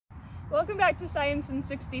Welcome back to Science in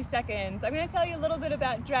 60 Seconds. I'm going to tell you a little bit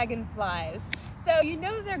about dragonflies. So you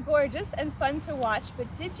know they're gorgeous and fun to watch,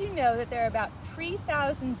 but did you know that there are about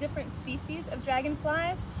 3,000 different species of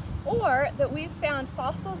dragonflies? Or that we've found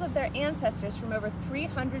fossils of their ancestors from over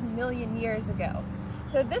 300 million years ago.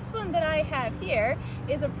 So this one that I have here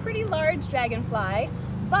is a pretty large dragonfly,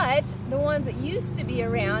 but the ones that used to be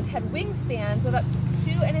around had wingspans of up to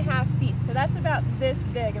 2.5 feet. So that's about this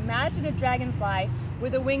big. Imagine a dragonfly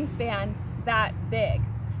with a wingspan that big.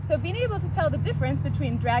 So being able to tell the difference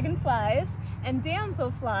between dragonflies and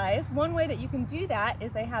damselflies, one way that you can do that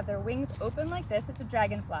is they have their wings open like this, it's a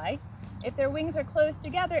dragonfly. If their wings are closed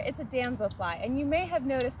together, it's a damselfly. And you may have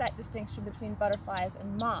noticed that distinction between butterflies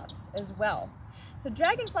and moths as well. So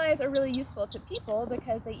dragonflies are really useful to people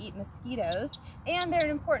because they eat mosquitoes and they're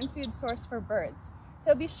an important food source for birds.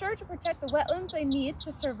 So be sure to protect the wetlands they need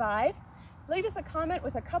to survive. Leave us a comment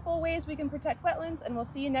with a couple ways we can protect wetlands, and we'll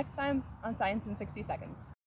see you next time on Science in 60 Seconds.